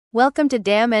Welcome to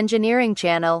Dam Engineering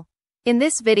channel. In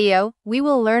this video, we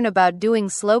will learn about doing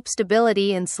slope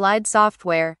stability in Slide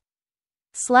software.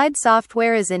 Slide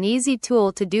software is an easy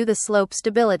tool to do the slope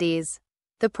stabilities.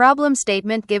 The problem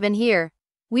statement given here.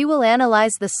 We will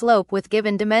analyze the slope with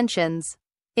given dimensions.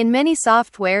 In many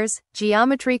softwares,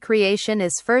 geometry creation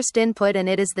is first input and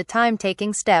it is the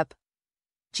time-taking step.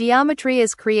 Geometry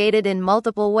is created in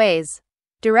multiple ways.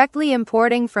 Directly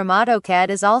importing from AutoCAD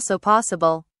is also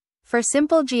possible. For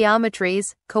simple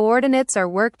geometries, coordinates are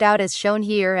worked out as shown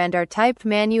here and are typed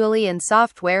manually in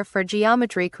software for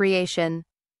geometry creation.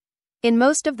 In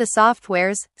most of the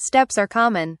softwares, steps are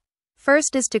common.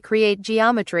 First is to create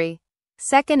geometry.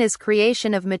 Second is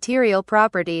creation of material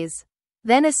properties.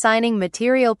 Then assigning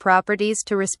material properties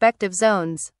to respective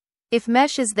zones. If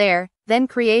mesh is there, then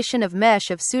creation of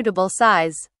mesh of suitable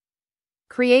size.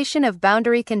 Creation of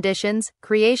boundary conditions,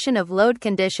 creation of load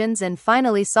conditions, and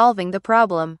finally solving the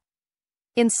problem.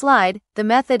 In Slide, the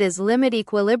method is limit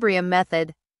equilibrium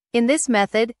method. In this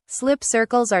method, slip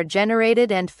circles are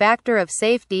generated and factor of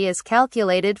safety is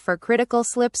calculated for critical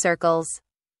slip circles.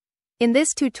 In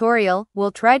this tutorial,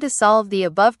 we'll try to solve the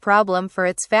above problem for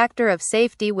its factor of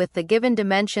safety with the given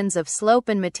dimensions of slope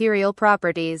and material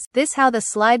properties. This how the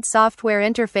Slide software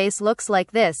interface looks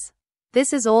like this.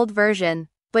 This is old version,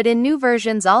 but in new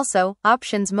versions also,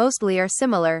 options mostly are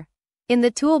similar. In the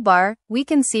toolbar, we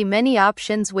can see many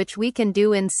options which we can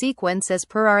do in sequence as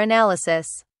per our analysis.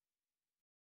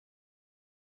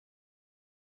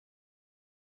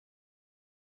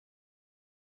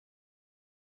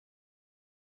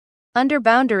 Under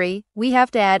boundary, we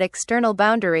have to add external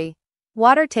boundary.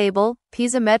 Water table,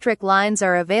 piezometric lines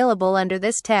are available under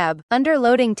this tab. Under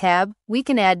loading tab, we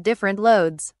can add different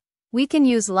loads. We can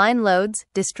use line loads,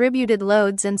 distributed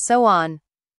loads, and so on.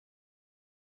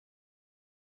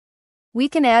 We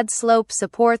can add slope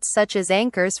supports such as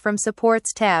anchors from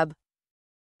Supports tab.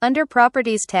 Under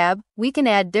Properties tab, we can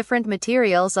add different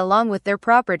materials along with their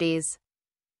properties.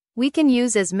 We can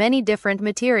use as many different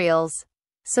materials.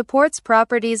 Supports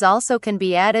properties also can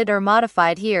be added or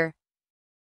modified here.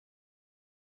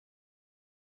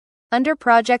 Under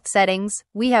Project Settings,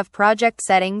 we have Project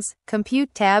Settings,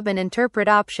 Compute tab, and Interpret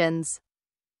options.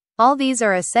 All these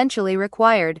are essentially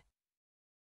required.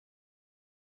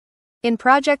 In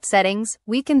Project Settings,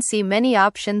 we can see many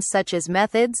options such as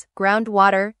Methods,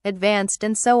 Groundwater, Advanced,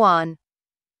 and so on.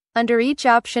 Under each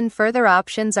option, further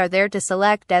options are there to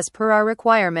select as per our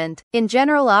requirement. In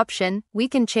General option, we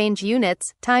can change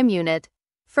units, time unit.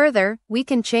 Further, we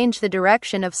can change the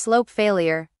direction of slope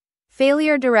failure.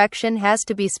 Failure direction has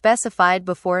to be specified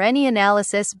before any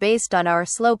analysis based on our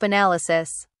slope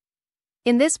analysis.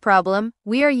 In this problem,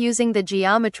 we are using the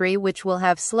geometry which will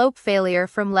have slope failure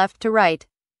from left to right.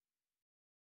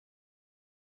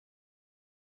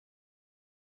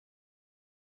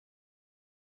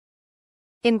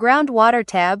 In Groundwater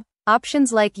tab,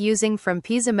 options like using from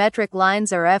piezometric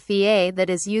lines or FEA, that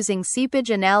is using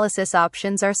seepage analysis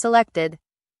options, are selected.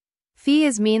 FEA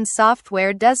is means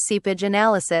software does seepage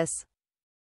analysis.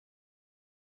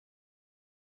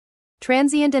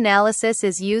 Transient analysis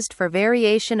is used for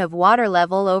variation of water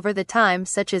level over the time,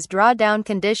 such as drawdown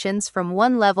conditions from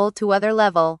one level to other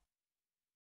level.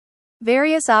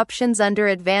 Various options under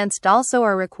Advanced also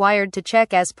are required to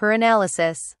check as per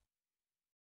analysis.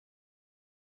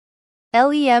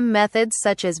 LEM methods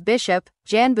such as Bishop,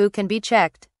 Janbu can be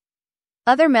checked.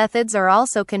 Other methods are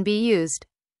also can be used.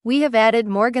 We have added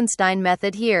Morgenstein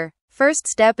method here. First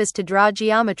step is to draw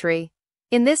geometry.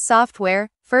 In this software,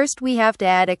 first we have to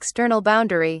add external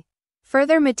boundary.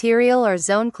 Further material or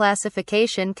zone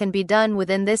classification can be done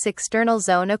within this external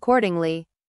zone accordingly.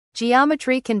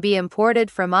 Geometry can be imported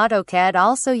from AutoCAD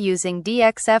also using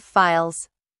DXF files.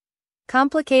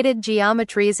 Complicated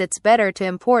geometries it's better to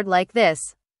import like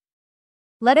this.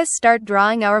 Let us start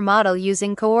drawing our model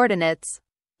using coordinates.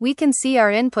 We can see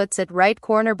our inputs at right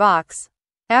corner box.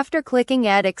 After clicking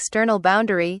Add External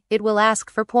Boundary, it will ask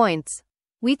for points.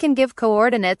 We can give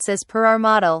coordinates as per our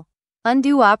model.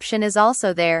 Undo option is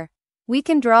also there. We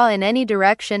can draw in any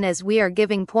direction as we are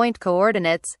giving point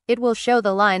coordinates, it will show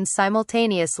the lines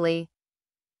simultaneously.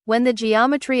 When the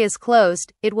geometry is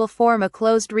closed, it will form a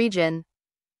closed region.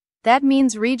 That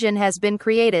means region has been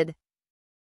created.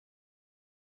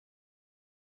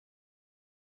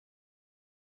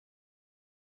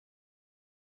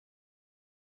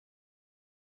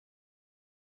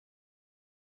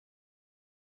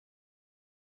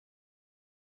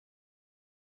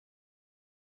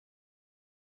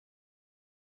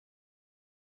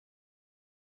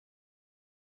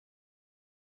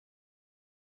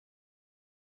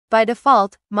 By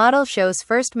default, model shows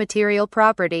first material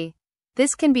property.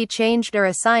 This can be changed or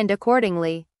assigned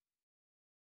accordingly.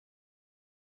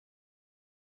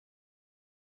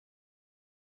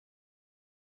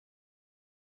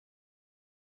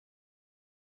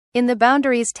 In the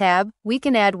Boundaries tab, we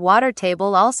can add water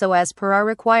table also as per our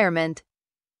requirement.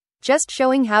 Just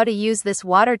showing how to use this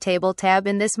water table tab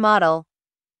in this model.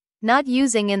 Not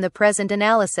using in the present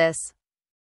analysis.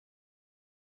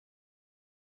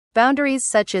 Boundaries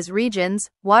such as regions,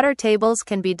 water tables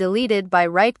can be deleted by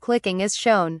right-clicking as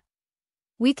shown.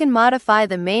 We can modify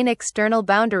the main external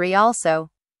boundary also.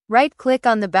 Right-click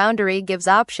on the boundary gives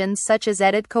options such as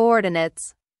Edit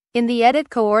Coordinates. In the Edit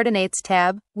Coordinates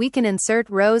tab, we can insert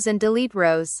rows and delete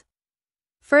rows.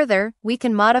 Further, we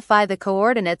can modify the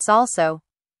coordinates also.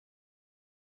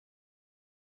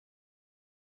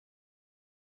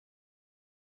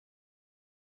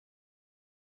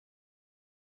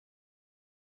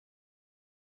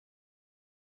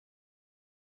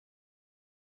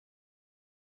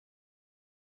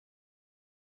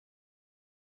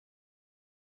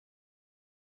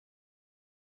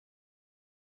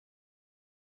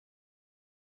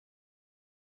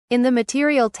 In the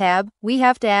Material tab, we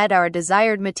have to add our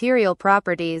desired material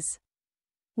properties.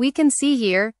 We can see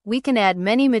here, we can add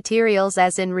many materials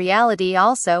as in reality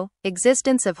also,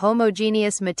 existence of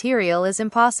homogeneous material is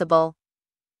impossible.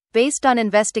 Based on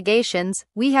investigations,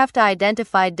 we have to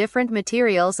identify different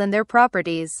materials and their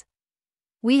properties.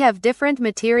 We have different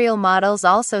material models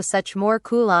also such more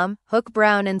Coulomb,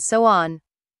 Hooke-Brown and so on.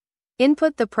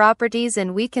 Input the properties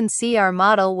and we can see our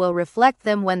model will reflect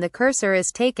them when the cursor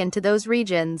is taken to those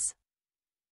regions.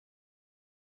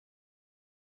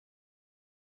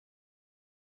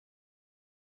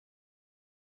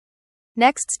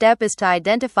 Next step is to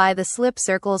identify the slip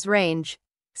circle's range.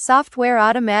 Software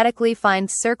automatically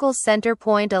finds circle's center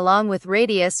point along with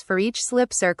radius for each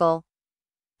slip circle.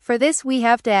 For this we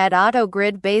have to add auto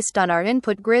grid based on our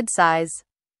input grid size.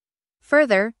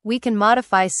 Further, we can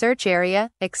modify search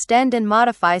area, extend and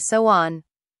modify so on.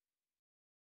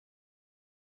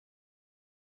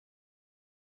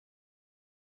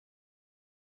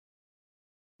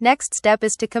 Next step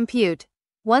is to compute.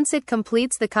 Once it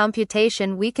completes the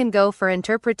computation we can go for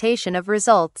interpretation of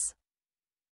results.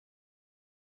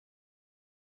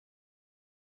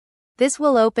 This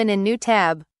will open in new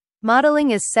tab.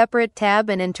 Modeling is separate tab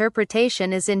and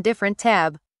interpretation is in different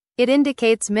tab. It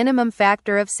indicates minimum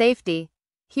factor of safety.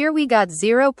 Here we got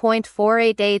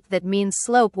 0.488, that means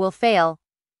slope will fail.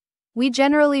 We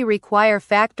generally require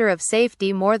factor of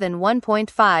safety more than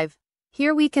 1.5.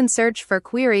 Here we can search for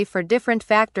query for different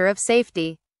factor of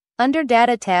safety. Under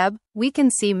Data tab, we can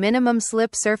see minimum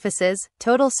slip surfaces,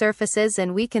 total surfaces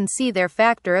and we can see their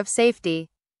factor of safety.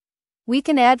 We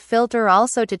can add filter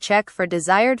also to check for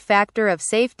desired factor of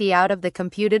safety out of the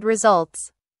computed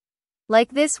results.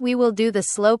 Like this we will do the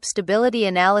slope stability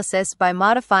analysis by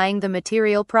modifying the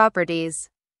material properties.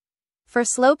 For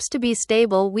slopes to be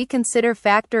stable we consider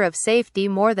factor of safety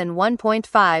more than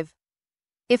 1.5.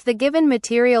 If the given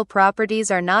material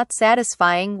properties are not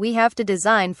satisfying we have to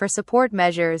design for support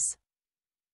measures.